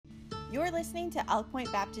You're listening to Elk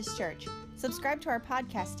Point Baptist Church. Subscribe to our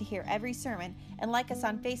podcast to hear every sermon and like us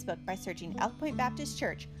on Facebook by searching Elk Point Baptist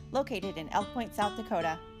Church, located in Elk Point, South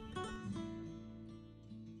Dakota.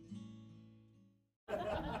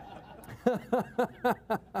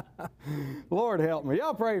 Lord help me.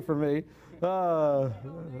 Y'all pray for me.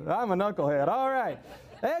 I'm a knucklehead. All right.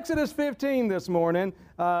 Exodus 15 this morning.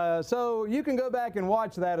 So you can go back and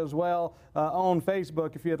watch that as well on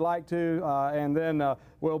Facebook if you'd like to. And then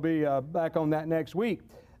we'll be back on that next week.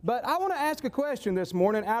 But I want to ask a question this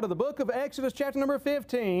morning out of the book of Exodus chapter number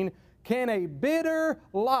 15. Can a bitter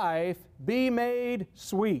life be made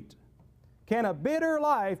sweet? Can a bitter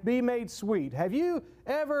life be made sweet? Have you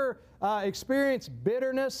ever experienced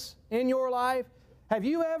bitterness in your life? Have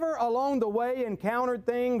you ever along the way encountered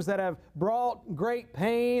things that have brought great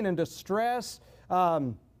pain and distress,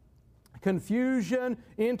 confusion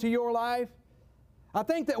into your life? I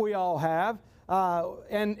think that we all have.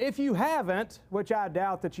 And if you haven't, which I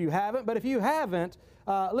doubt that you haven't, but if you haven't,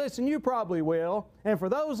 listen, you probably will. And for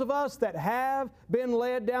those of us that have been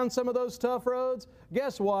led down some of those tough roads,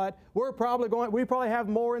 guess what? We probably have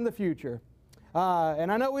more in the future. And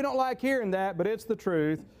I know we don't like hearing that, but it's the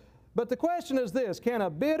truth. But the question is this: can a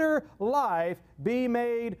bitter life be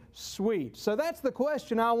made sweet? So that's the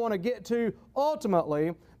question I want to get to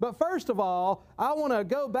ultimately. But first of all, I want to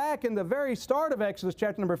go back in the very start of Exodus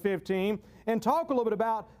chapter number 15 and talk a little bit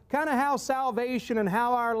about kind of how salvation and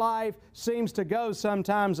how our life seems to go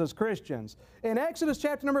sometimes as Christians. In Exodus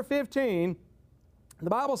chapter number 15, the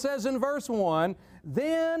Bible says in verse 1,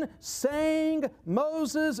 "Then sang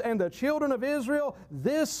Moses and the children of Israel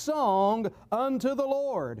this song unto the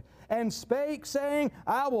Lord, and spake, saying,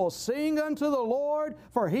 I will sing unto the Lord,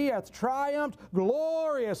 for he hath triumphed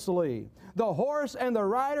gloriously. The horse and the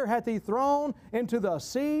rider hath he thrown into the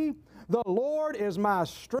sea. The Lord is my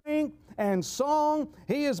strength and song.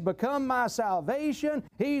 He is become my salvation.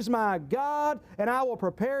 He's my God, and I will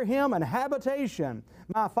prepare him an habitation.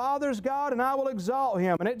 My father's God, and I will exalt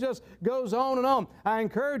him." And it just goes on and on. I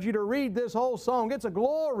encourage you to read this whole song. It's a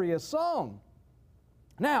glorious song.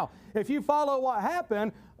 Now, if you follow what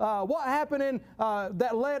happened in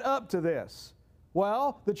that led up to this?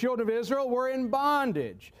 Well, the children of Israel were in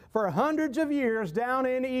bondage for hundreds of years down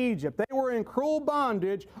in Egypt. They were in cruel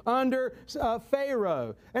bondage under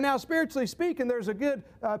Pharaoh. And now, spiritually speaking, there's a good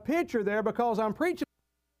picture there, because I'm preaching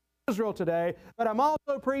about Israel today, but I'm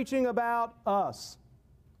also preaching about us.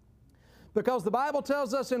 Because the Bible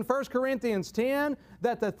tells us in 1 Corinthians 10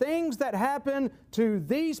 that the things that happen to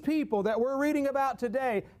these people that we're reading about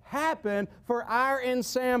today happen for our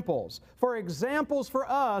examples for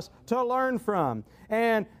us to learn from.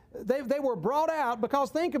 And they were brought out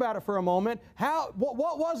because, think about it for a moment,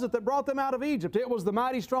 what was it that brought them out of Egypt? It was the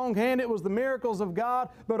mighty strong hand, it was the miracles of God,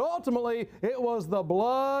 but ultimately it was the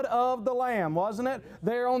blood of the Lamb, wasn't it?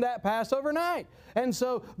 There on that Passover night. And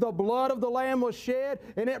so the blood of the Lamb was shed,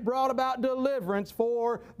 and it brought about deliverance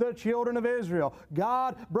for the children of Israel.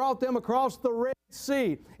 God brought them across the Red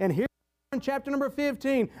Sea, and here in chapter number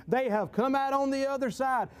 15, they have come out on the other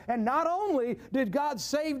side. And not only did God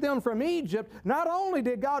save them from Egypt, not only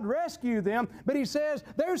did God rescue them, but He says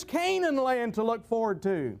there's Canaan land to look forward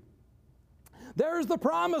to. There's the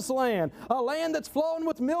promised land, a land that's flowing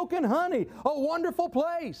with milk and honey, a wonderful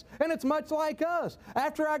place. And it's much like us.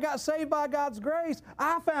 After I got saved by God's grace,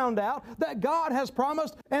 I found out that God has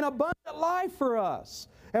promised an abundant life for us.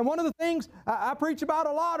 And one of the things I preach about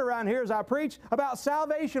a lot around here is I preach about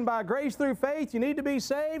salvation by grace through faith. You need to be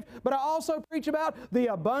saved. But I also preach about the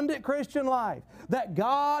abundant Christian life. That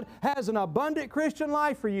God has an abundant Christian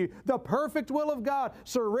life for you. The perfect will of God,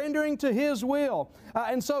 surrendering to His will.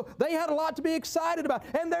 And so they had a lot to be excited about.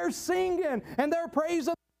 And they're singing and they're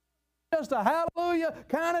praising. Just a hallelujah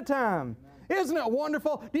kind of time. Isn't it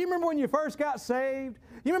wonderful? Do you remember when you first got saved?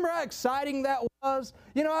 You remember how exciting that was?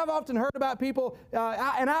 You know, I've often heard about people,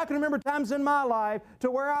 and I can remember times in my life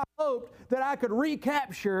to where I hoped that I could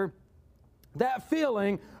recapture that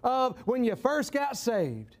feeling of when you first got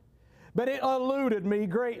saved. But it eluded me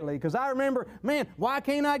greatly, because I remember, man, why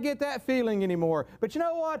can't I get that feeling anymore? But you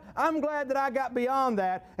know what? I'm glad that I got beyond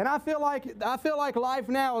that, and I feel like life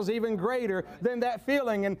now is even greater than that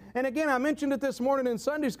feeling. And again, I mentioned it this morning in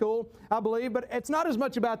Sunday school, I believe, but it's not as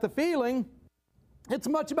much about the feeling, it's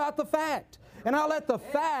much about the fact. And I let the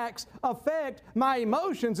facts affect my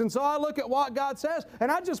emotions. And so I look at what God says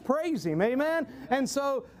and I just praise Him. Amen? And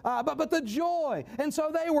so, but the joy. And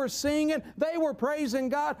so they were singing, they were praising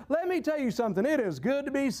God. Let me tell you something. It is good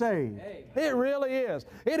to be saved. It really is.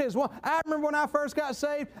 It is one. I remember when I first got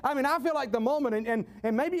saved, I mean, I feel like the moment,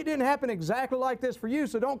 and maybe it didn't happen exactly like this for you,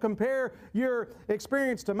 so don't compare your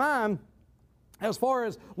experience to mine. as far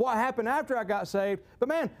as what happened after I got saved. But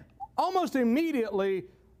man, almost immediately,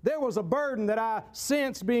 there was a burden that I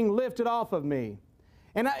sensed being lifted off of me.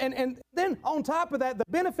 And then on top of that, the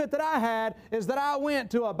benefit that I had is that I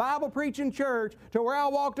went to a Bible preaching church to where I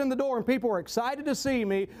walked in the door and people were excited to see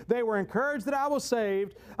me. They were encouraged that I was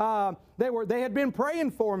saved. They had been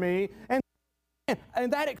praying for me.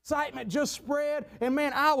 And that excitement just spread. And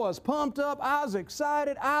man, I was pumped up. I was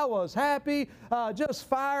excited. I was happy. Just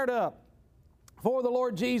fired up for the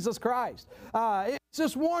Lord Jesus Christ. It's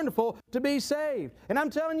just wonderful to be saved. And I'm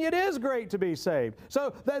telling you, it is great to be saved.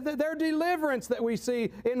 So their deliverance that we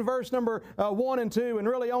see in verse number 1 and 2, and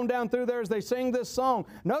really on down through there as they sing this song.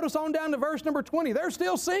 Notice on down to verse number 20, they're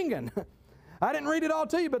still singing. I didn't read it all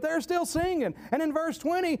to you, but they're still singing. And in verse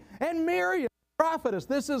 20, and Miriam, prophetess,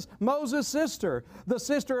 this is Moses' sister, the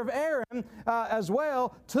sister of Aaron as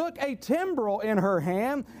well, took a timbrel in her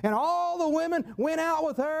hand, and all the women went out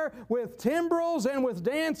with her with timbrels and with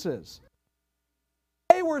dances.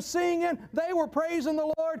 They were singing, they were praising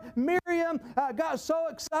the Lord. Miriam got so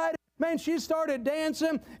excited. Man, she started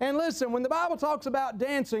dancing. And listen, when the Bible talks about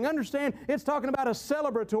dancing, understand it's talking about a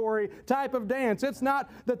celebratory type of dance. It's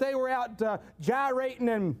not that they were out gyrating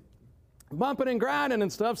and bumping and grinding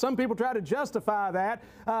and stuff. Some people try to justify that.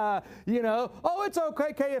 Oh, it's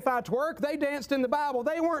okay if I twerk. They danced in the Bible.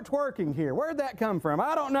 They weren't twerking here. Where'd that come from?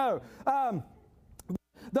 I don't know.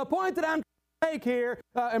 The point that I'm trying to make here,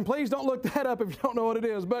 and please don't look that up if you don't know what it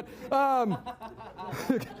is, but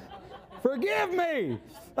forgive me.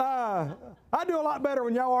 I do a lot better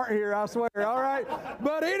when y'all aren't here, I swear, all right?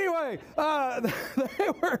 But anyway,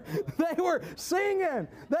 they were singing,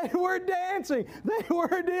 they were dancing, they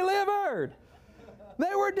were delivered.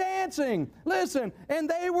 They were dancing. Listen, and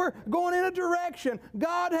they were going in a direction.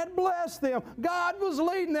 God had blessed them. God was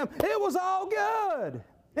leading them. It was all good.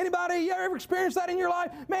 Anybody, you ever experienced that in your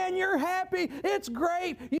life? Man, you're happy. It's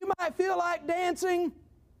great. You might feel like dancing.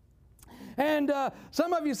 And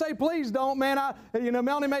some of you say, please don't, man.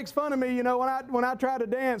 Melanie makes fun of me, when I try to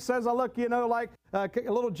dance, says I look, like a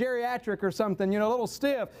little geriatric or something, a little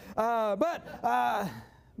stiff. But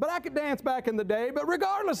I could dance back in the day. But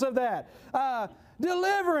regardless of that,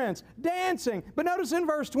 deliverance, dancing. But notice in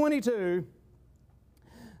verse 22,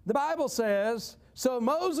 the Bible says, so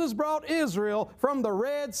Moses brought Israel from the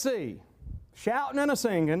Red Sea, shouting and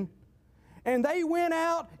a-singing, and they went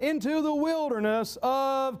out into the wilderness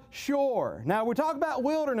of Shur. Now, we talk about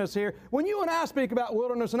wilderness here. When you and I speak about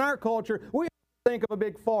wilderness in our culture, we think of a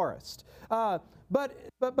big forest. But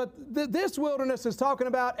this wilderness is talking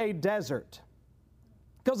about a desert.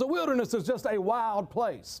 Because the wilderness is just a wild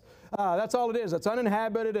place. That's all it is. It's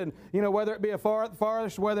uninhabited, and, whether it be a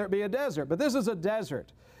forest, whether it be a desert. But this is a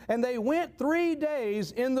desert. And they went 3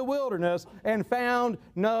 days in the wilderness and found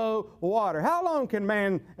no water. How long can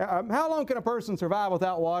a person survive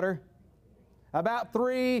without water? About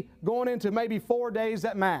 3, going into maybe 4 days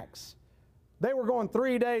at max. They were going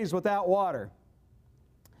 3 days without water.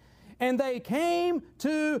 And they came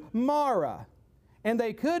to Marah, and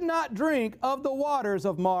they could not drink of the waters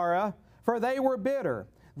of Marah, for they were bitter.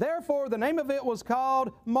 Therefore the name of it was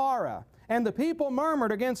called Marah. And the people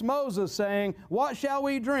murmured against Moses, saying, what shall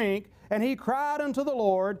we drink? And he cried unto the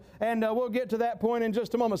Lord, and we'll get to that point in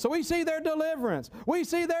just a moment. So we see their deliverance. We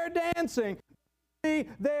see their dancing. We see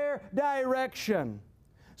their direction.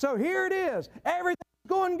 So here it is. Everything's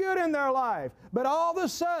going good in their life. But all of a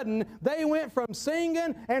sudden, they went from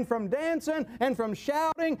singing and from dancing and from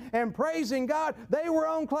shouting and praising God. They were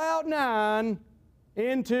on cloud 9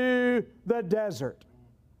 into the desert.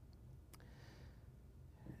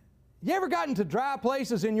 You ever gotten to dry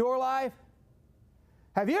places in your life?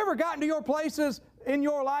 Have you ever gotten to your places in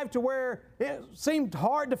your life to where it seemed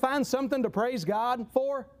hard to find something to praise God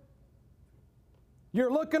for?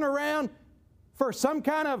 You're looking around for some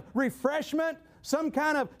kind of refreshment, some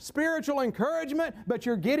kind of spiritual encouragement, but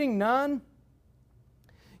you're getting none.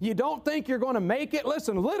 You don't think you're going to make it.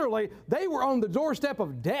 Listen, literally, they were on the doorstep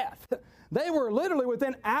of death. They were literally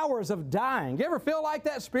within hours of dying. You ever feel like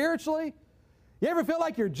that spiritually? You ever feel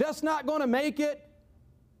like you're just not going to make it?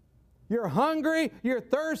 You're hungry, you're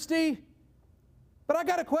thirsty. But I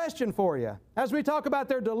got a question for you. As we talk about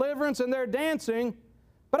their deliverance and their dancing,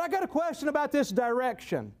 but I got a question about this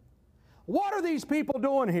direction. What are these people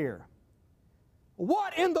doing here?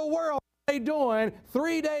 What in the world are they doing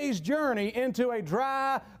 3 days' journey into a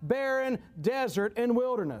dry, barren desert and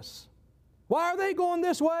wilderness? Why are they going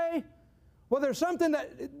this way? Well, there's something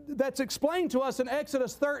that's explained to us in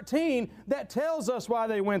Exodus 13 that tells us why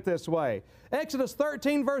they went this way. Exodus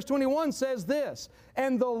 13 verse 21 says this,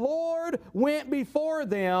 and the Lord went before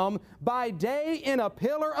them by day in a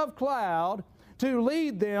pillar of cloud to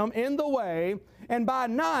lead them in the way, and by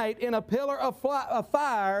night in a pillar of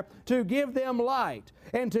fire to give them light,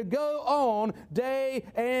 and to go on day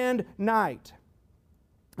and night.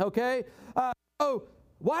 Okay? So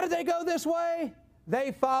why did they go this way?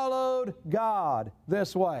 They followed God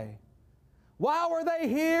this way. Why were they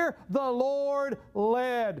here? The Lord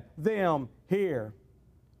led them here.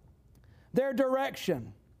 Their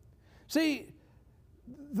direction. See,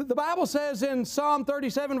 the Bible says in Psalm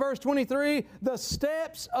 37 verse 23, the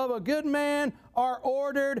steps of a good man are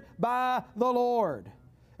ordered by the Lord,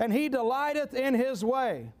 and He delighteth in His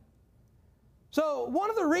way. So one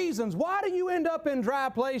of the reasons, why do you end up in dry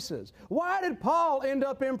places? Why did Paul end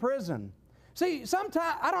up in prison? See,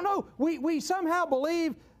 sometimes, I don't know, we somehow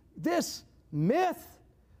believe this myth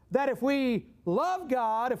that if we love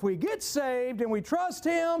God, if we get saved and we trust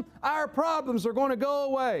Him, our problems are going to go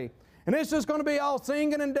away. And it's just going to be all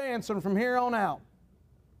singing and dancing from here on out.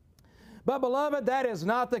 But beloved, that is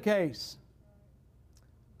not the case.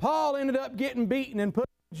 Paul ended up getting beaten and put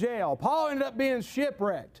in jail. Paul ended up being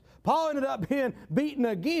shipwrecked. Paul ended up being beaten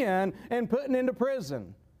again and put into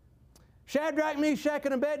prison. Shadrach, Meshach,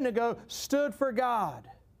 and Abednego stood for God.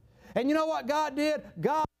 And you know what God did?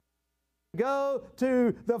 God go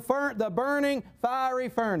to the burning fiery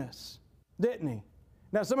furnace, didn't He?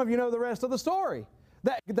 Now some of you know the rest of the story.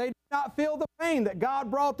 That they did not feel the pain, that God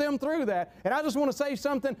brought them through that. And I just want to say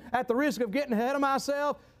something at the risk of getting ahead of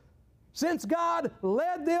myself. Since God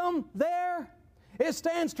led them there, it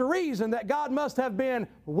stands to reason that God must have been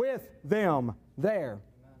with them there.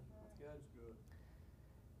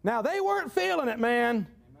 Now they weren't feeling it, man.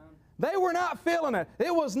 They were not feeling it.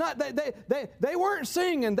 It was not, they weren't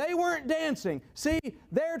singing. They weren't dancing. See,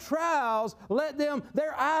 their trials let them,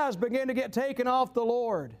 their eyes begin to get taken off the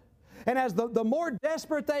Lord. And as the more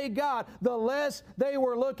desperate they got, the less they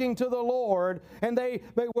were looking to the Lord. And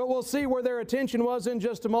we'll see where their attention was in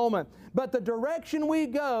just a moment. But the direction we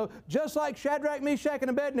go, just like Shadrach, Meshach, and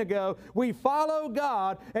Abednego, we follow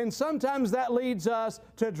God, and sometimes that leads us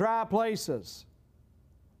to dry places.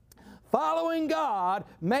 Following God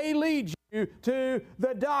may lead you to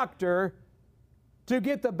the doctor to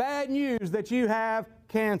get the bad news that you have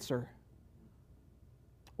cancer,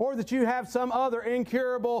 or that you have some other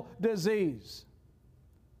incurable disease.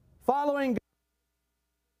 Following God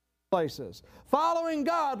places. Following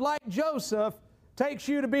God, like Joseph, takes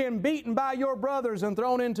you to being beaten by your brothers and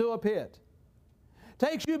thrown into a pit.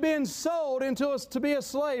 Takes you being sold to be a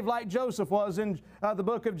slave like Joseph was in the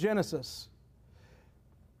book of Genesis.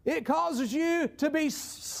 It causes you to be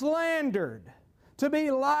slandered, to be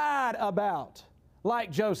lied about like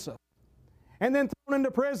Joseph, and then thrown into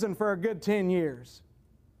prison for a good 10 years.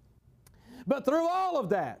 But through all of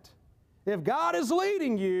that, if God is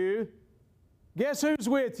leading you, guess who's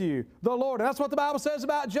with you? The Lord. And that's what the Bible says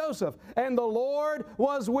about Joseph. And the Lord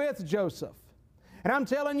was with Joseph. And I'm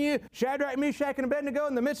telling you, Shadrach, Meshach, and Abednego,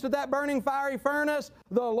 in the midst of that burning fiery furnace,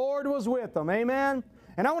 the Lord was with them. Amen?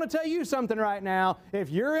 And I want to tell you something right now. If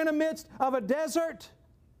you're in the midst of a desert,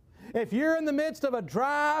 if you're in the midst of a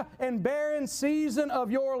dry and barren season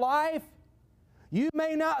of your life, you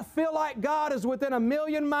may not feel like God is within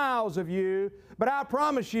 1,000,000 miles of you, but I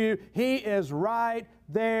promise you, He is right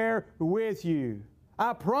there with you.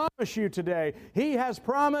 I promise you today, He has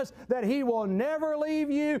promised that He will never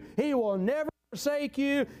leave you. He will never forsake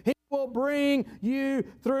you. He will bring you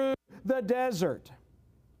through the desert.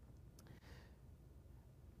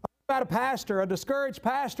 I heard about a pastor, a discouraged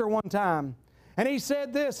pastor one time, and he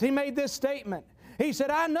said this, he made this statement. He said,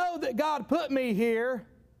 I know that God put me here.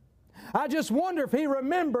 I just wonder if He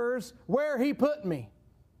remembers where He put me.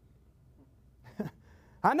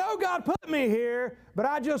 I know God put me here, but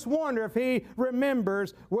I just wonder if He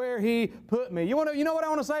remembers where He put me. You know what I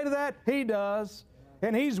want to say to that? He does,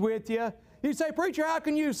 and He's with you. You say, preacher, how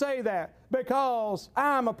can you say that? Because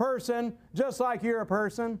I'm a person just like you're a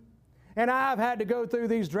person, and I've had to go through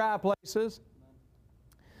these dry places.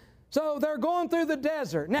 So they're going through the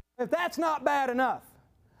desert. Now, if that's not bad enough,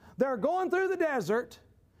 they're going through the desert.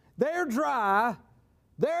 They're dry.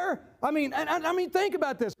 I mean, think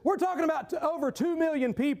about this. We're talking about over 2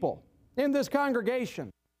 million people in this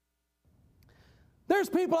congregation. There's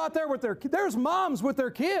people out there there's moms with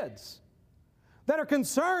their kids that are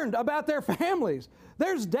concerned about their families.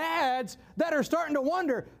 There's dads that are starting to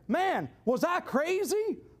wonder, man, was I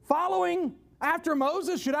crazy following after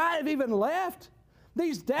Moses? Should I have even left?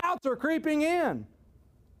 These doubts are creeping in.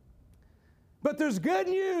 But there's good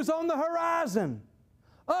news on the horizon.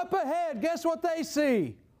 Up ahead, guess what they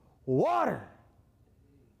see? Water.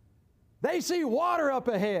 They see water up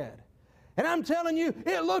ahead. And I'm telling you,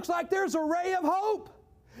 it looks like there's a ray of hope.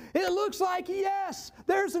 It looks like, yes,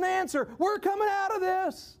 there's an answer. We're coming out of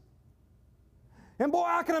this. And boy,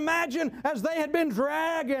 I can imagine as they had been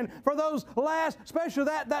dragging for those last, especially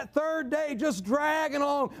that third day, just dragging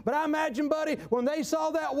along. But I imagine, buddy, when they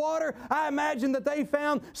saw that water, I imagine that they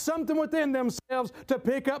found something within themselves to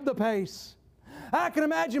pick up the pace. I can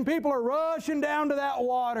imagine people are rushing down to that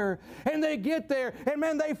water, and they get there, and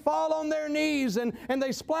man, they fall on their knees, and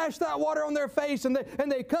they splash that water on their face, and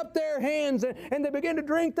they cup their hands, and they begin to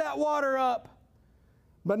drink that water up.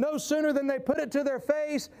 But no sooner than they put it to their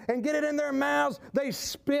face and get it in their mouths, they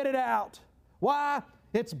spit it out. Why?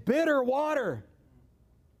 It's bitter water.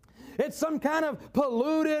 It's some kind of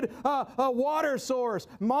polluted water source.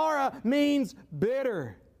 Mara means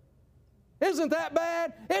bitter. Isn't that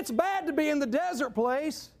bad? It's bad to be in the desert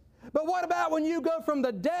place. But what about when you go from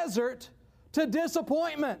the desert to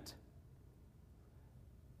disappointment?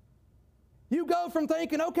 You go from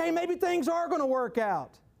thinking, okay, maybe things are going to work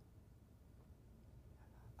out.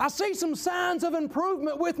 I see some signs of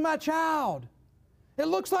improvement with my child. It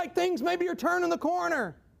looks like things maybe are turning the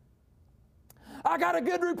corner. I got a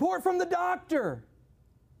good report from the doctor.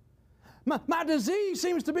 My disease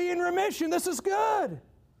seems to be in remission. This is good.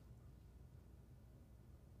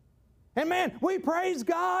 And man, we praise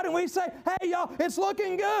God and we say, hey y'all, it's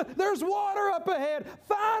looking good. There's water up ahead.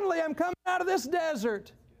 Finally, I'm coming out of this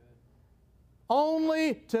desert.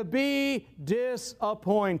 Only to be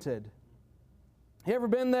disappointed. You ever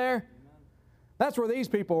been there? That's where these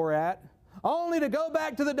people were at. Only to go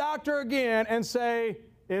back to the doctor again and say,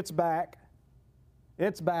 it's back.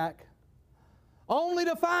 It's back. Only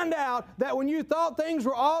to find out that when you thought things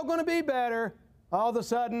were all going to be better, all of a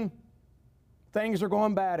sudden, things are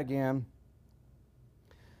going bad again.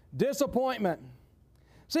 Disappointment.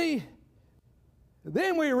 See,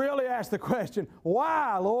 then we really ask the question,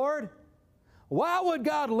 why, Lord? Why would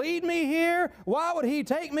God lead me here? Why would He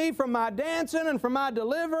take me from my dancing and from my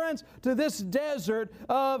deliverance to this desert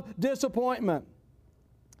of disappointment?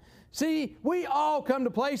 See, we all come to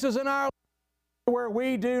places in our life where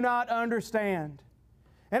we do not understand.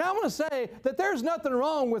 And I want to say that there's nothing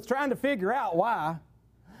wrong with trying to figure out why.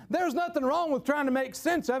 There's nothing wrong with trying to make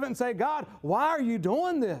sense of it and say, God, why are you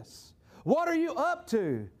doing this? What are you up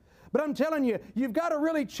to? But I'm telling you, you've got to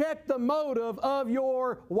really check the motive of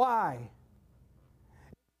your why.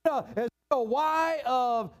 Is it a why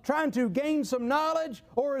of trying to gain some knowledge,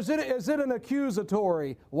 or is it an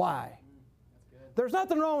accusatory why? There's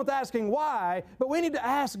nothing wrong with asking why, but we need to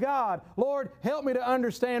ask God, Lord, help me to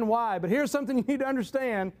understand why. But here's something you need to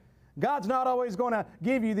understand. God's not always going to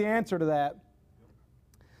give you the answer to that,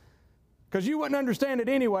 because you wouldn't understand it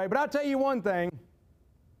anyway. But I'll tell you one thing.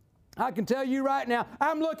 I can tell you right now,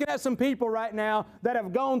 I'm looking at some people right now that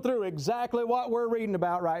have gone through exactly what we're reading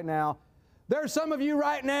about right now. There's some of you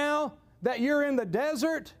right now that you're in the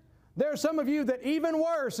desert. There's some of you that even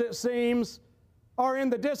worse, it seems, are in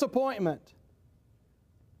the disappointment.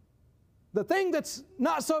 The thing that's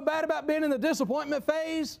not so bad about being in the disappointment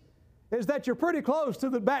phase is that you're pretty close to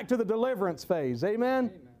back to the deliverance phase.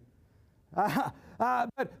 Amen?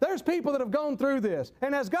 But there's people that have gone through this.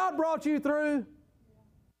 And has God brought you through?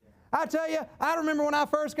 I tell you, I remember when I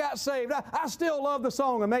first got saved, I still love the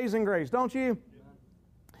song Amazing Grace, don't you?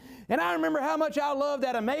 And I remember how much I loved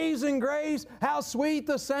that Amazing Grace, how sweet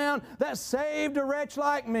the sound that saved a wretch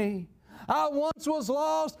like me. I once was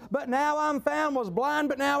lost, but now I'm found, was blind,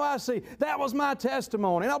 but now I see. That was my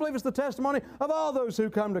testimony. And I believe it's the testimony of all those who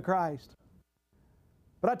come to Christ.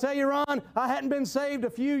 But I tell you, Ron, I hadn't been saved a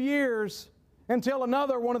few years until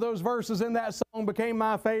another one of those verses in that song became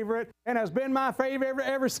my favorite and has been my favorite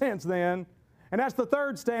ever since then. And that's the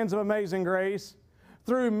third stanza of Amazing Grace.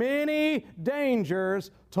 Through many dangers,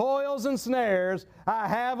 toils, and snares, I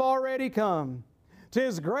have already come.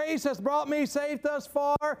 'Tis grace has brought me safe thus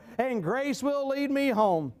far, and grace will lead me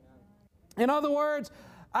home. In other words,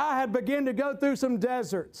 I had begun to go through some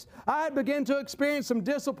deserts. I had begun to experience some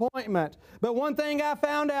disappointment. But one thing I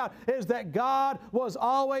found out is that God was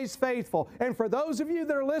always faithful. And for those of you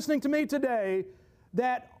that are listening to me today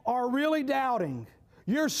that are really doubting,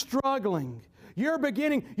 you're struggling, you're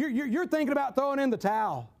thinking about throwing in the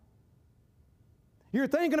towel. You're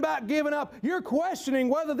thinking about giving up. You're questioning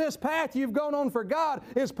whether this path you've gone on for God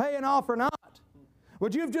is paying off or not.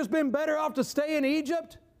 Would you have just been better off to stay in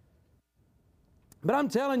Egypt? But I'm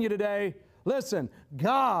telling you today, listen,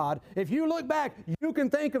 God, if you look back, you can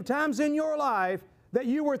think of times in your life that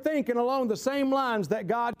you were thinking along the same lines that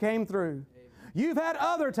God came through. You've had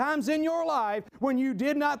other times in your life when you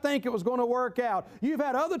did not think it was going to work out. You've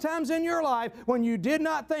had other times in your life when you did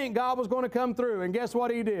not think God was going to come through. And guess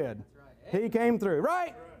what He did? He came through,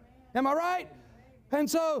 right? Am I right? And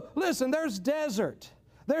so, listen, there's desert.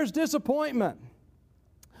 There's disappointment.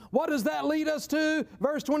 What does that lead us to?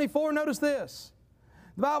 Verse 24, notice this.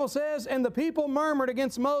 The Bible says, and the people murmured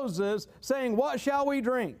against Moses, saying, what shall we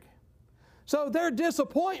drink? So their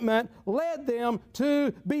disappointment led them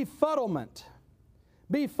to befuddlement.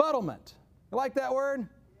 Befuddlement. You like that word?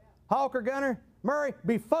 Hawk or Gunner? Murray?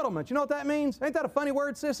 Befuddlement. You know what that means? Ain't that a funny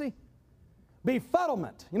word, sissy?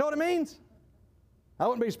 Befuddlement. You know what it means? I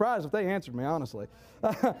wouldn't be surprised if they answered me, honestly.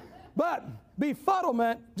 But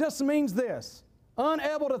befuddlement just means this: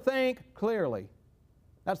 unable to think clearly.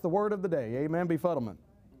 That's the word of the day. Amen. Befuddlement.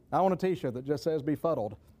 I want a t-shirt that just says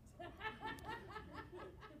befuddled.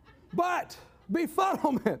 But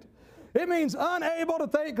befuddlement, it means unable to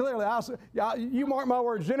think clearly. You mark my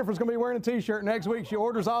words, Jennifer's going to be wearing a t-shirt next week. She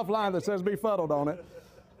orders offline that says befuddled on it.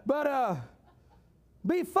 But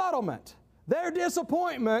befuddlement. Their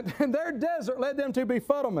disappointment and their desert led them to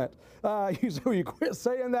befuddlement. You quit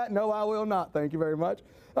saying that? No, I will not. Thank you very much.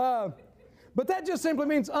 But that just simply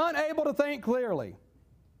means unable to think clearly.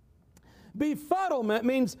 Befuddlement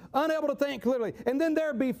means unable to think clearly. And then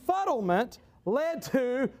their befuddlement led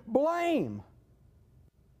to blame.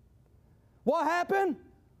 What happened?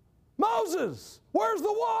 Moses, where's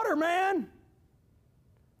the water, man?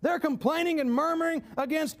 They're complaining and murmuring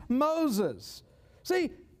against Moses.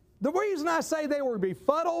 See, the reason I say they were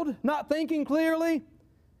befuddled, not thinking clearly,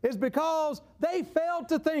 is because they failed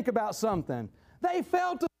to think about something. They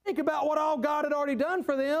failed to think about what all God had already done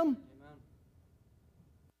for them. Amen.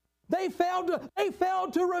 They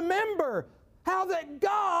failed to remember how that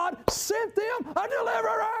God sent them a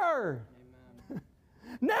deliverer. Amen.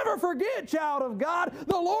 Never forget, child of God,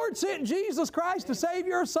 the Lord sent Jesus Christ to save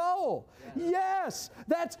your soul. Yes,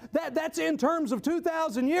 that's in terms of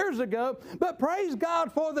 2,000 years ago, but praise God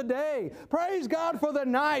for the day. Praise God for the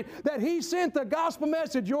night that He sent the gospel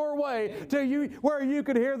message your way to you where you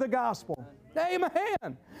could hear the gospel.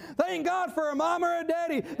 Amen. Thank God for a mom or a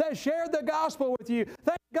daddy that shared the gospel with you.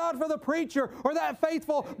 Thank God for the preacher or that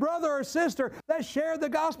faithful brother or sister that shared the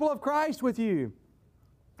gospel of Christ with you.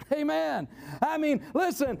 Amen.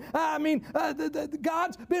 Listen,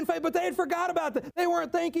 God's been faithful, but they had forgot about that. They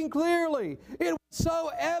weren't thinking clearly. It was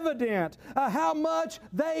so evident how much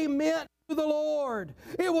they meant to the Lord.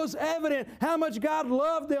 It was evident how much God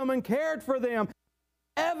loved them and cared for them.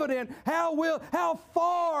 Evident how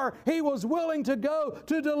far He was willing to go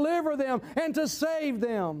to deliver them and to save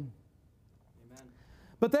them. Amen.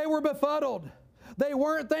 But they were befuddled. They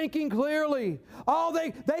weren't thinking clearly.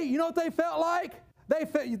 You know what they felt like? They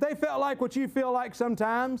felt like what you feel like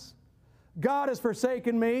sometimes. God has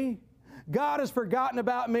forsaken me. God has forgotten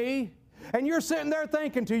about me. And you're sitting there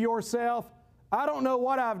thinking to yourself, I don't know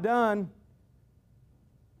what I've done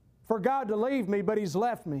for God to leave me, but He's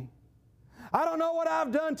left me. I don't know what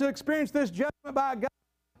I've done to experience this judgment by God,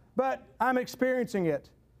 but I'm experiencing it.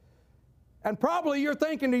 And probably you're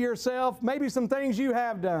thinking to yourself, maybe some things you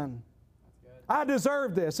have done. I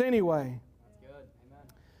deserve this anyway.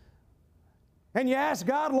 And you ask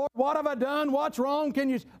God, Lord, what have I done? What's wrong?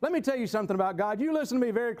 Let me tell you something about God. You listen to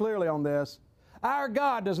me very clearly on this. Our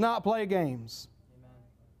God does not play games. Amen.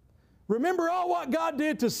 Remember all what God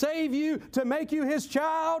did to save you, to make you His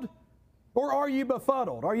child? Or are you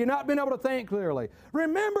befuddled? Are you not being able to think clearly?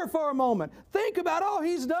 Remember for a moment. Think about all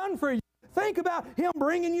He's done for you. Think about Him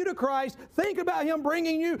bringing you to Christ. Think about Him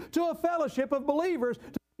bringing you to a fellowship of believers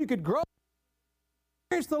so you could grow,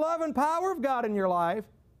 experience the love and power of God in your life.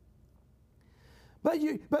 But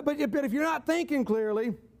if you're not thinking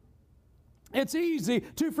clearly, it's easy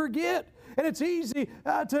to forget. And it's easy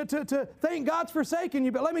to think God's forsaken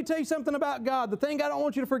you. But let me tell you something about God. The thing I don't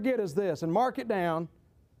want you to forget is this, and mark it down.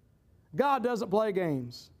 God doesn't play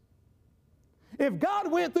games. If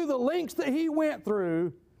God went through the lengths that He went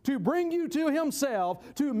through to bring you to Himself,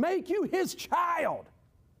 to make you His child,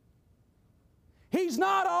 He's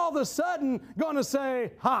not all of a sudden going to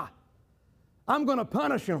say, I'm going to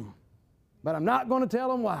punish them. But I'm not going to tell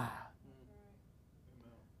them why.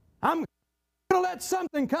 I'm going to let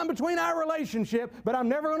something come between our relationship, but I'm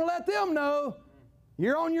never going to let them know.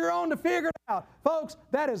 You're on your own to figure it out. Folks,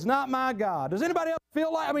 that is not my God. Does anybody else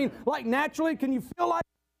feel like naturally, can you feel like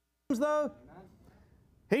though?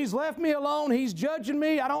 He's left me alone. He's judging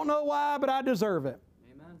me. I don't know why, but I deserve it.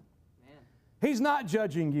 Amen. He's not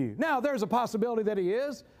judging you. Now, there's a possibility that He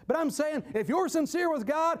is. But I'm saying, if you're sincere with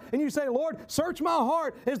God and you say, Lord, search my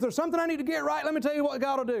heart. Is there something I need to get right? Let me tell you what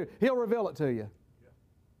God will do. He'll reveal it to you.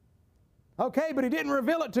 Okay, but He didn't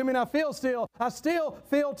reveal it to me and I still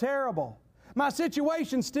feel terrible. My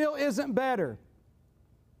situation still isn't better.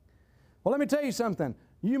 Well, let me tell you something.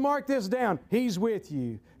 You mark this down. He's with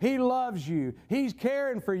you. He loves you. He's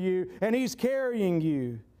caring for you and He's carrying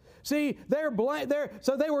you. See,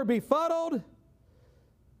 so they were befuddled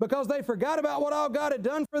because they forgot about what all God had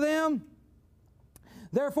done for them.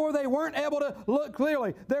 Therefore, they weren't able to look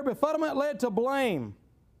clearly. Their befuddlement led to blame.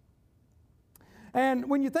 And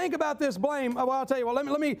when you think about this blame, well, I'll tell you, well,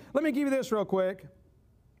 let me give you this real quick.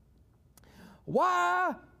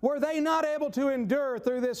 Why were they not able to endure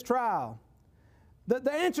through this trial?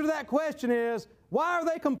 The answer to that question is, why are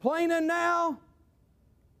they complaining now?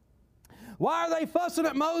 Why are they fussing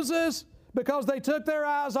at Moses? Because they took their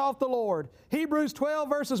eyes off the Lord. Hebrews 12,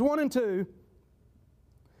 verses 1 and 2.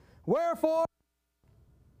 Wherefore,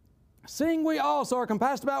 seeing we also are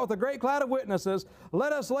compassed about with a great cloud of witnesses,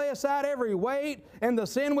 let us lay aside every weight and the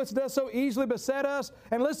sin which does so easily beset us.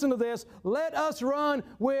 And listen to this, let us run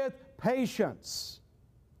with patience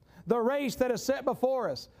the race that is set before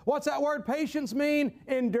us. What's that word patience mean?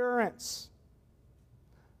 Endurance.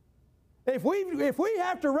 If we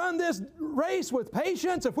have to run this race with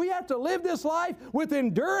patience, if we have to live this life with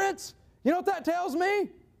endurance, you know what that tells me?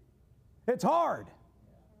 It's hard.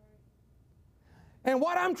 And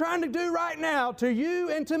what I'm trying to do right now to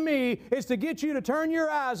you and to me is to get you to turn your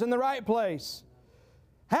eyes in the right place.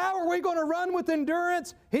 How are we going to run with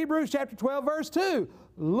endurance? Hebrews chapter 12, verse 2.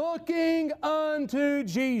 Looking unto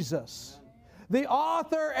Jesus, the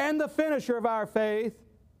author and the finisher of our faith.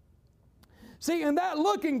 See, and that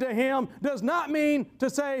looking to Him does not mean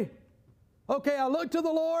to say, okay, I look to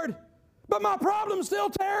the Lord, but my problem's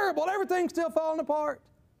still terrible. Everything's still falling apart.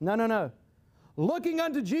 No, no, no. Looking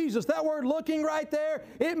unto Jesus, that word looking right there,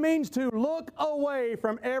 it means to look away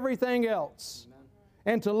from everything else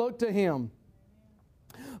and to look to Him.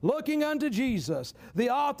 Looking unto Jesus,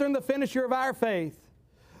 the author and the finisher of our faith.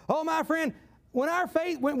 Oh, my friend,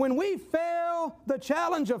 when we fail the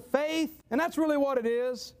challenge of faith, and that's really what it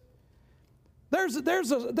is, there's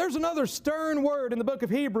another stern word in the book of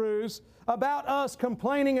Hebrews about us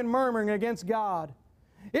complaining and murmuring against God.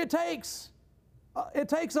 It takes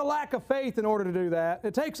a lack of faith in order to do that.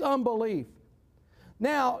 It takes unbelief.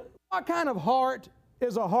 Now, what kind of heart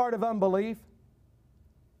is a heart of unbelief?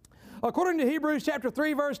 According to Hebrews chapter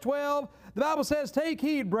 3, verse 12, the Bible says, take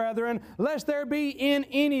heed, brethren, lest there be in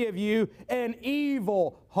any of you an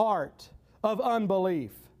evil heart of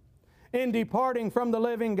unbelief in departing from the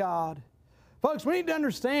living God. Folks, we need to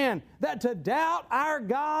understand that to doubt our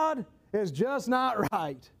God is just not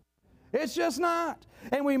right. It's just not.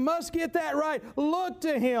 And we must get that right. Look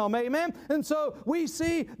to Him, amen? And so we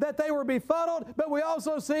see that they were befuddled, but we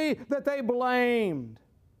also see that they blamed.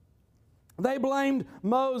 They blamed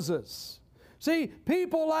Moses. See,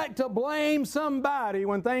 people like to blame somebody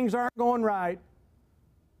when things aren't going right.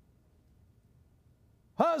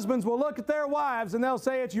 Husbands will look at their wives and they'll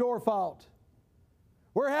say, it's your fault.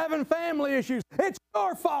 We're having family issues. It's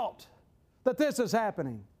your fault that this is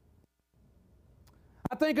happening.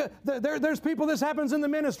 I think there's people, this happens in the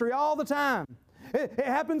ministry all the time. It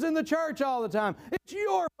happens in the church all the time. It's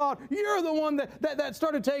your fault. You're the one that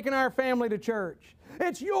started taking our family to church.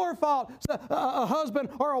 It's your fault. So a husband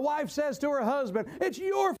or a wife says to her husband, it's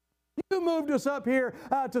your fault. You moved us up here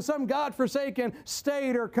to some godforsaken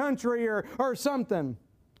state or country or something.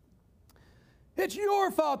 It's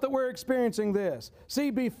your fault that we're experiencing this.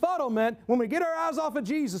 See, befuddlement, when we get our eyes off of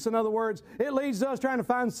Jesus, in other words, it leads to us trying to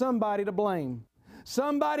find somebody to blame.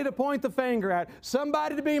 Somebody to point the finger at,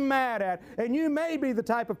 somebody to be mad at, and you may be the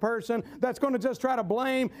type of person that's going to just try to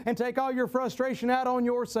blame and take all your frustration out on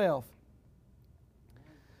yourself.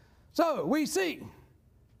 So, we see,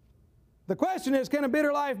 the question is, can a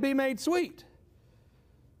bitter life be made sweet?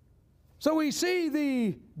 So we see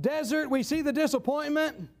the desert, we see the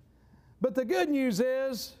disappointment, but the good news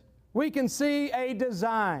is we can see a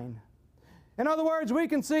design. In other words, we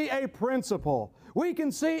can see a principle. We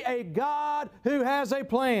can see a God who has a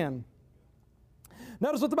plan.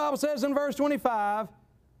 Notice what the Bible says in verse 25.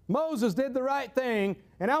 Moses did the right thing,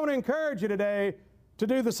 and I want to encourage you today to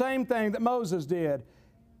do the same thing that Moses did.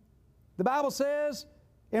 The Bible says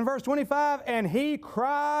in verse 25, and he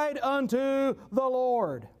cried unto the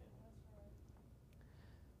Lord.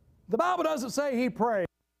 The Bible doesn't say he prayed.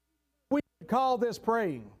 We call this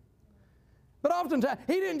praying. But oftentimes,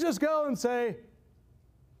 he didn't just go and say,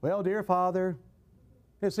 well, dear Father,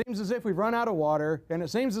 it seems as if we've run out of water, and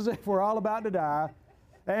it seems as if we're all about to die.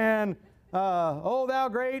 And, oh, thou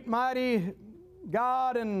great, mighty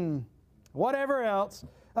God, and whatever else.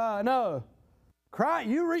 No. Cry.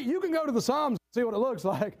 You can go to the Psalms and see what it looks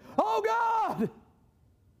like. Oh, God!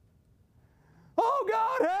 Oh,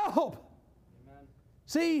 God, help! Amen.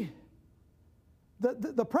 See,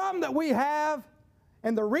 the problem that we have,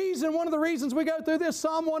 and one of the reasons we go through this,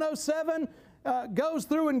 Psalm 107 goes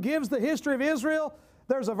through and gives the history of Israel.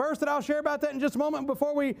 There's a verse that I'll share about that in just a moment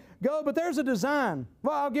before we go, but there's a design.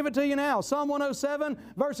 Well, I'll give it to you now. Psalm 107,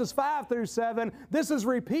 verses 5 through 7. This is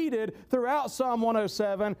repeated throughout Psalm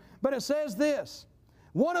 107, but it says this.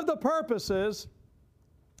 One of the purposes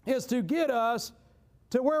is to get us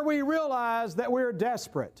to where we realize that we're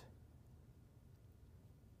desperate.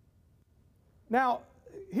 Now,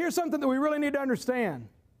 here's something that we really need to understand.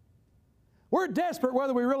 We're desperate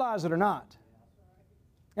whether we realize it or not.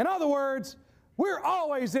 In other words, we're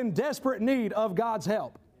always in desperate need of God's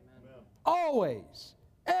help. Amen. Always.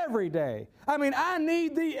 Every day. I mean, I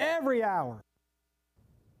need Thee every hour.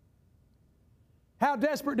 How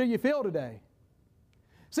desperate do you feel today?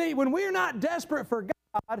 See, when we're not desperate for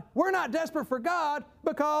God, we're not desperate for God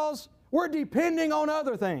because we're depending on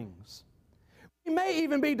other things. We may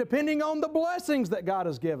even be depending on the blessings that God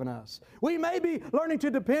has given us. We may be learning to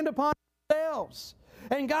depend upon ourselves.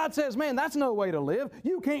 And God says, man, that's no way to live.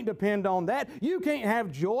 You can't depend on that. You can't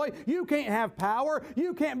have joy. You can't have power.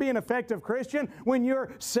 You can't be an effective Christian when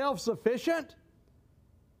you're self-sufficient.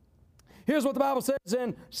 Here's what the Bible says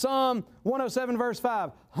in Psalm 107, verse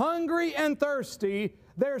 5. Hungry and thirsty,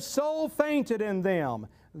 their soul fainted in them.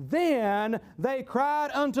 Then they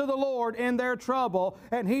cried unto the Lord in their trouble,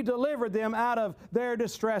 and He delivered them out of their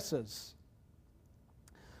distresses.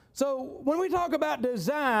 So when we talk about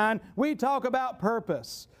design, we talk about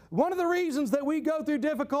purpose. One of the reasons that we go through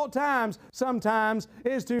difficult times sometimes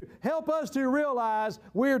is to help us to realize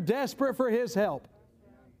we're desperate for His help.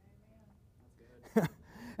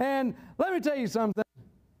 And let me tell you something.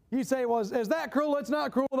 You say, well, is that cruel? It's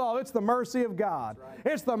not cruel at all. It's the mercy of God. Right.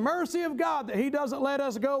 It's the mercy of God that He doesn't let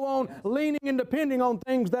us go on leaning and depending on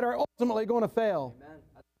things that are ultimately going to fail. Amen.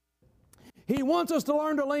 He wants us to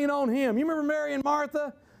learn to lean on Him. You remember Mary and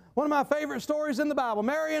Martha? One of my favorite stories in the Bible.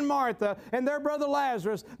 Mary and Martha and their brother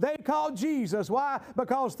Lazarus, they called Jesus. Why?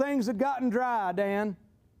 Because things had gotten dry, Dan.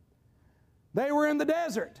 They were in the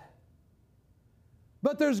desert.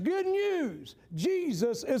 But there's good news.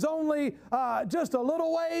 Jesus is only just a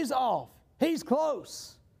little ways off. He's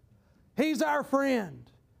close. He's our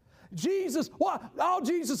friend. Jesus, all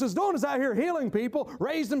Jesus is doing is out here healing people,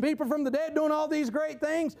 raising people from the dead, doing all these great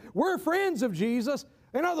things. We're friends of Jesus.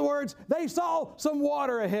 In other words, they saw some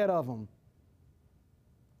water ahead of them.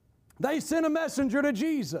 They sent a messenger to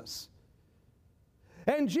Jesus.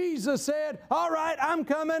 And Jesus said, all right, I'm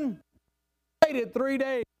coming. Waited 3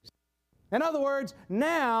 days. In other words,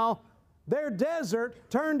 now their desert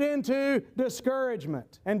turned into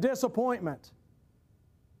discouragement and disappointment.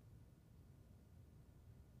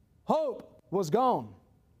 Hope was gone.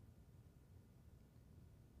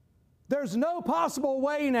 There's no possible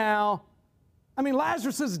way now. I mean,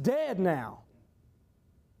 Lazarus is dead now.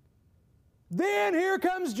 Then here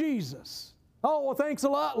comes Jesus. Oh, well, thanks a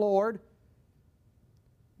lot, Lord.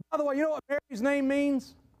 By the way, you know what Mary's name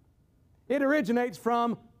means? It originates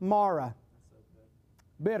from Mara.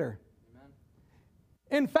 Bitter.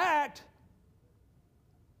 In fact,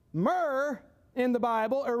 myrrh in the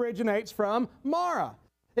Bible originates from Mara.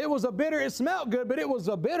 It was a bitter, it smelled good, but it was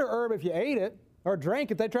a bitter herb if you ate it or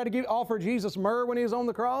drank it. They tried to offer Jesus myrrh when He was on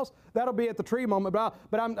the cross. That'll be at the tree moment,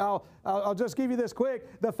 but I'll just give you this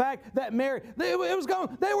quick. The fact that Mary, it was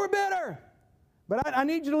gone, they were bitter. But I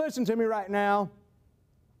need you to listen to me right now.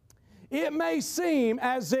 It may seem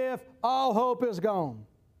as if all hope is gone.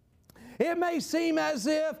 It may seem as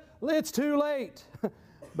if it's too late.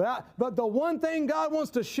 But the one thing God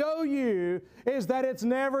wants to show you is that it's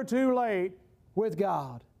never too late with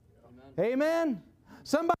God. Amen. Amen?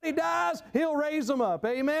 Somebody dies, He'll raise them up.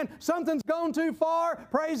 Amen? Something's gone too far,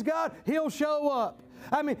 praise God, He'll show up.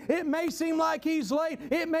 I mean, it may seem like He's late.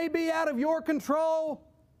 It may be out of your control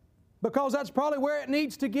because that's probably where it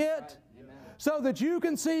needs to get. Amen. So that you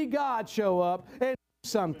can see God show up and do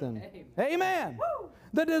something. Amen? Amen.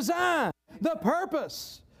 The design, the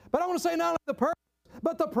purpose. But I want to say not only the purpose,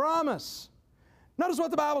 but the promise. Notice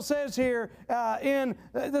what the Bible says here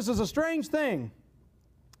this is a strange thing.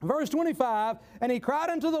 Verse 25, and he cried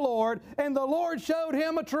unto the Lord, and the Lord showed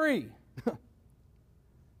him a tree.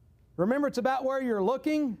 Remember, it's about where you're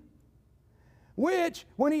looking. Which,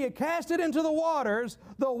 when he had cast it into the waters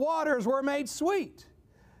were made sweet.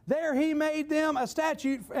 There he made them a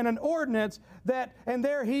statute and an ordinance and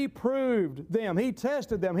there he proved them. He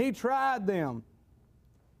tested them. He tried them.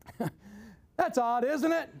 That's odd,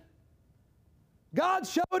 isn't it? God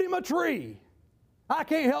showed him a tree. I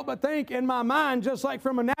can't help but think in my mind, just like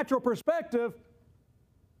from a natural perspective,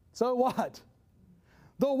 so what?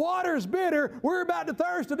 The water's bitter. We're about to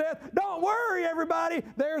thirst to death. Don't worry, everybody.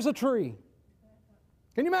 There's a tree.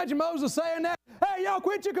 Can you imagine Moses saying that? Hey, y'all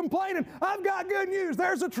quit your complaining. I've got good news.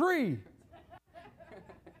 There's a tree.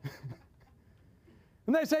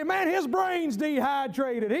 And they say, man, his brain's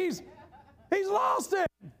dehydrated. He's lost it.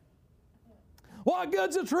 What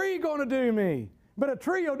good's a tree going to do me? But a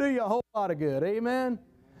tree will do you a whole lot of good. Amen?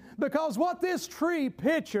 Because what this tree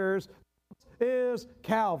pictures is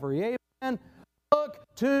Calvary. Amen? Look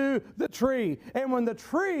to the tree. And when the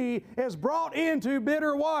tree is brought into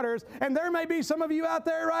bitter waters, and there may be some of you out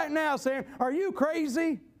there right now saying, are you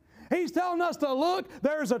crazy? He's telling us to look,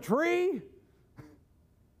 there's a tree.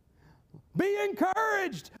 Be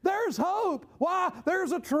encouraged. There's hope. Why?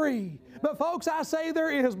 There's a tree. But folks, I say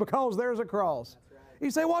there is because there's a cross.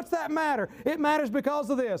 You say, what's that matter? It matters because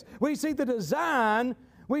of this. We see the design,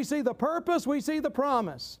 we see the purpose, we see the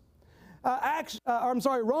promise.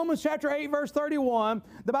 Romans chapter 8, verse 31,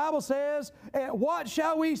 the Bible says, what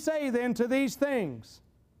shall we say then to these things?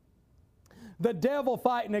 The devil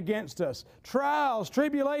fighting against us, trials,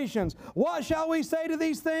 tribulations. What shall we say to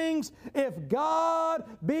these things? If God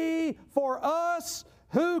be for us,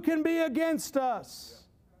 who can be against us?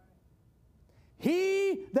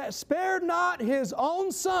 He that spared not His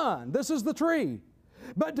own Son, this is the tree,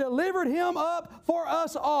 but delivered Him up for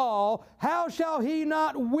us all, how shall He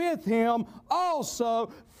not with Him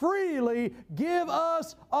also freely give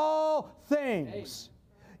us all things?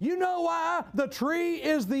 You know why the tree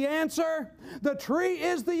is the answer? The tree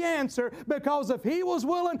is the answer because if He was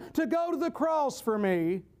willing to go to the cross for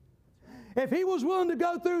me, if He was willing to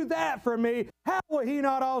go through that for me, how will He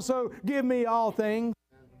not also give me all things?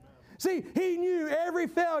 See, He knew every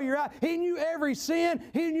failure. He knew every sin.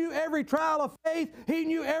 He knew every trial of faith. He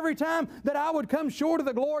knew every time that I would come short of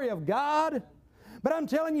the glory of God. But I'm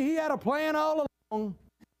telling you, He had a plan all along.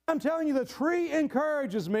 I'm telling you, the tree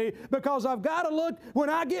encourages me because I've got to look when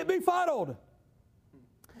I get befuddled.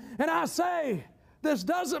 And I say, this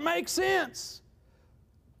doesn't make sense.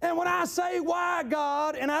 And when I say, why,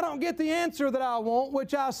 God, and I don't get the answer that I want,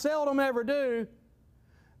 which I seldom ever do,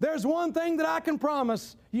 there's one thing that I can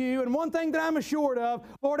promise you and one thing that I'm assured of.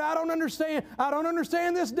 Lord, I don't understand. I don't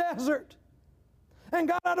understand this desert. And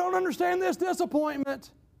God, I don't understand this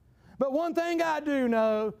disappointment. But one thing I do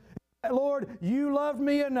know, Lord, you loved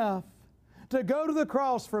me enough to go to the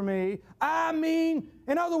cross for me. I mean,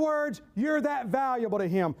 in other words, you're that valuable to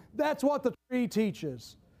Him. That's what the tree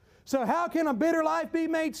teaches. So how can a bitter life be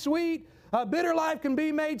made sweet? A bitter life can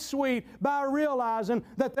be made sweet by realizing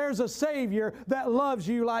that there's a Savior that loves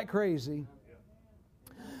you like crazy.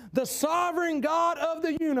 The sovereign God of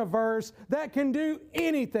the universe that can do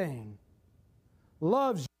anything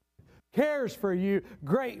loves you, cares for you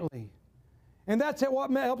greatly. And that's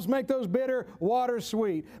what helps make those bitter waters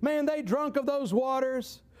sweet. Man, they drunk of those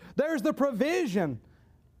waters. There's the provision.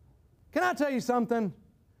 Can I tell you something?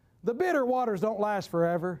 The bitter waters don't last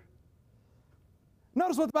forever.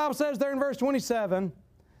 Notice what the Bible says there in verse 27.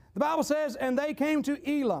 The Bible says, and they came to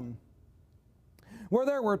Elim, where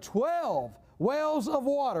there were 12 wells of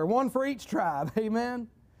water, one for each tribe, amen,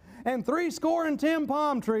 and 70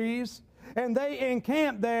 palm trees, and they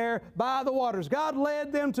encamped there by the waters. God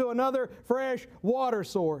led them to another fresh water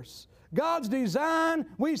source. God's design,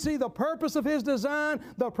 we see the purpose of His design,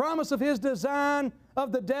 the promise of His design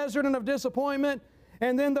of the desert and of disappointment,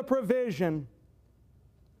 and then the provision.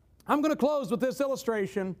 I'm going to close with this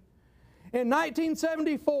illustration. In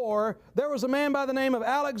 1974, there was a man by the name of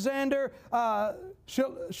Alexander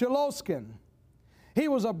Shklovsky. He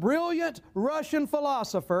was a brilliant Russian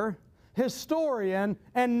philosopher, historian,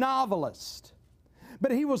 and novelist.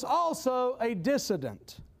 But he was also a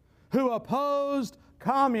dissident who opposed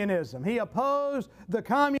communism. He opposed the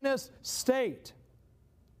communist state.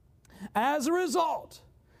 As a result,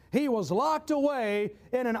 he was locked away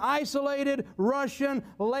in an isolated Russian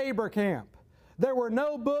labor camp. There were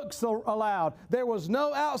no books allowed. There was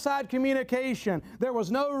no outside communication. There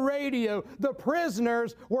was no radio. The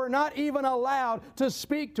prisoners were not even allowed to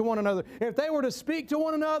speak to one another. If they were to speak to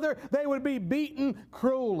one another, they would be beaten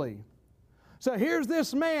cruelly. So here's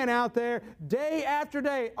this man out there day after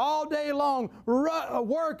day, all day long,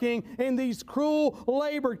 working in these cruel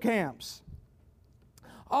labor camps.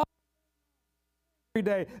 Every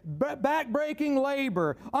day, back-breaking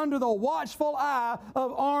labor under the watchful eye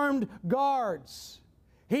of armed guards.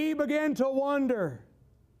 He began to wonder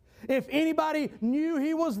if anybody knew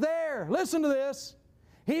he was there. Listen to this.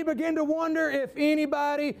 He began to wonder if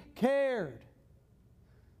anybody cared.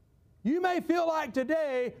 You may feel like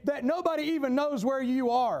today that nobody even knows where you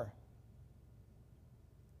are.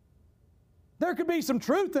 There could be some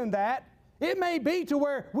truth in that. It may be to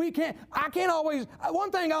where I can't always, one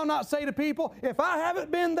thing I'll not say to people, if I haven't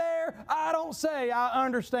been there, I don't say I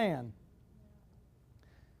understand.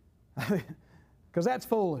 Because that's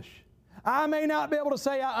foolish. I may not be able to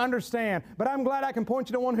say I understand, but I'm glad I can point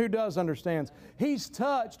you to one who does understand. He's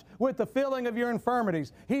touched with the feeling of your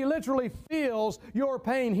infirmities. He literally feels your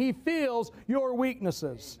pain. He feels your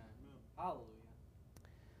weaknesses. Hallelujah.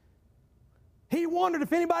 He wondered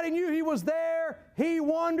if anybody knew He was there. He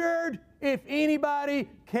wondered if anybody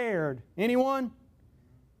cared. Anyone?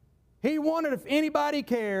 He wondered if anybody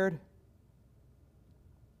cared.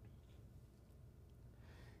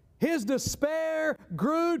 His despair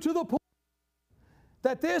grew to the point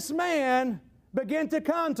that this man began to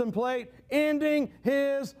contemplate ending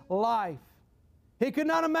his life. He could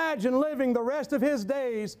not imagine living the rest of his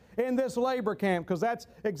days in this labor camp, because that's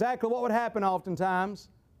exactly what would happen oftentimes.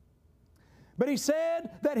 But he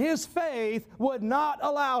said that his faith would not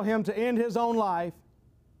allow him to end his own life.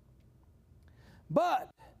 But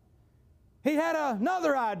he had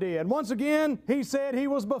another idea. And once again, he said he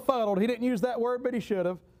was befuddled. He didn't use that word, but he should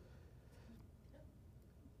have.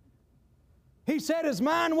 He said his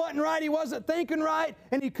mind wasn't right, he wasn't thinking right,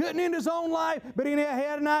 and he couldn't end his own life, but he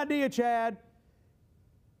had an idea, Chad.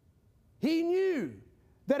 He knew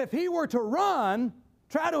that if he were to run,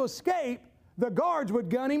 try to escape, the guards would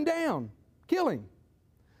gun him down, kill him.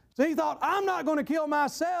 So he thought, I'm not going to kill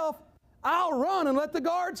myself, I'll run and let the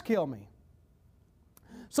guards kill me.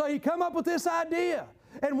 So he come up with this idea.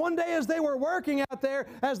 And one day as they were working out there,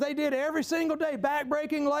 as they did every single day,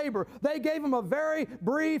 back-breaking labor, they gave him a very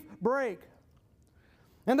brief break.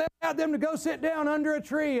 And they allowed them to go sit down under a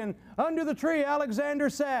tree, and under the tree Alexander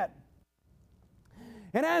sat.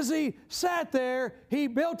 And as he sat there, he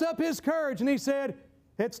built up his courage and he said,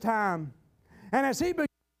 it's time. And as he began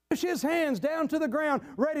to push his hands down to the ground,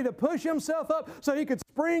 ready to push himself up so he could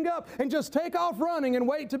spring up and just take off running and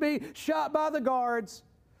wait to be shot by the guards,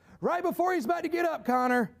 right before he's about to get up,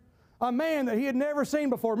 Connor, a man that he had never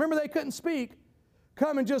seen before, remember they couldn't speak,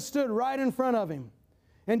 come and just stood right in front of him.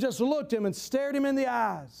 And just looked him and stared him in the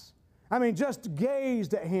eyes. I mean, just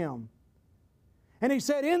gazed at him. And he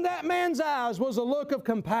said, in that man's eyes was a look of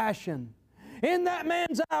compassion. In that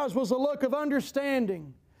man's eyes was a look of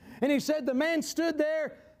understanding. And he said the man stood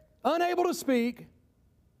there, unable to speak,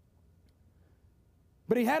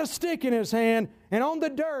 but he had a stick in his hand, and on the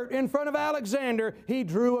dirt in front of Alexander, he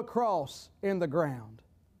drew a cross in the ground.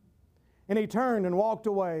 And he turned and walked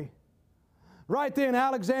away. Right then,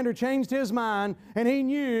 Alexander changed his mind, and he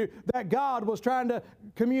knew that God was trying to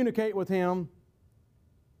communicate with him.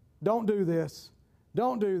 Don't do this.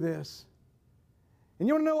 Don't do this. And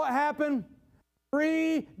you want to know what happened?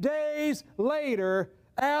 3 days later,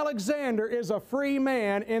 Alexander is a free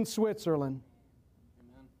man in Switzerland.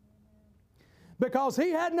 Amen. Because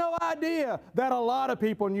he had no idea that a lot of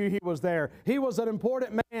people knew he was there. He was an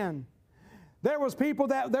important man. There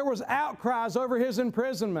was outcries over his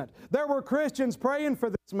imprisonment. There were Christians praying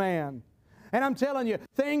for this man. And I'm telling you,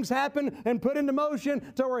 things happened and put into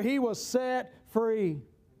motion to where he was set free.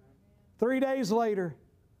 3 days later.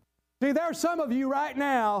 See, there are some of you right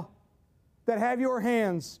now that have your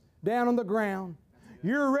hands down on the ground.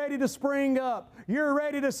 You're ready to spring up. You're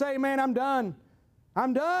ready to say, man, I'm done.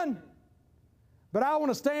 I'm done. But I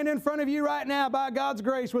want to stand in front of you right now by God's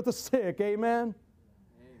grace with a stick. Amen.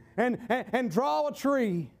 And draw a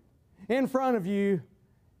tree in front of you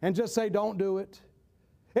and just say, don't do it.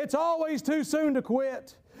 It's always too soon to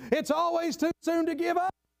quit. It's always too soon to give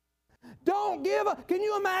up. Don't give up. Can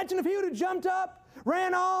you imagine if he would have jumped up,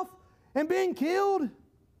 ran off, and been killed?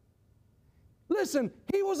 Listen,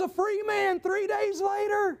 he was a free man 3 days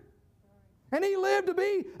later, and he lived to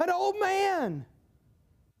be an old man.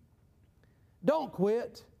 Don't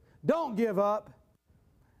quit. Don't give up.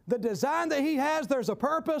 The design that He has, there's a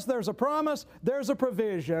purpose, there's a promise, there's a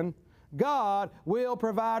provision. God will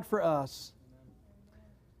provide for us.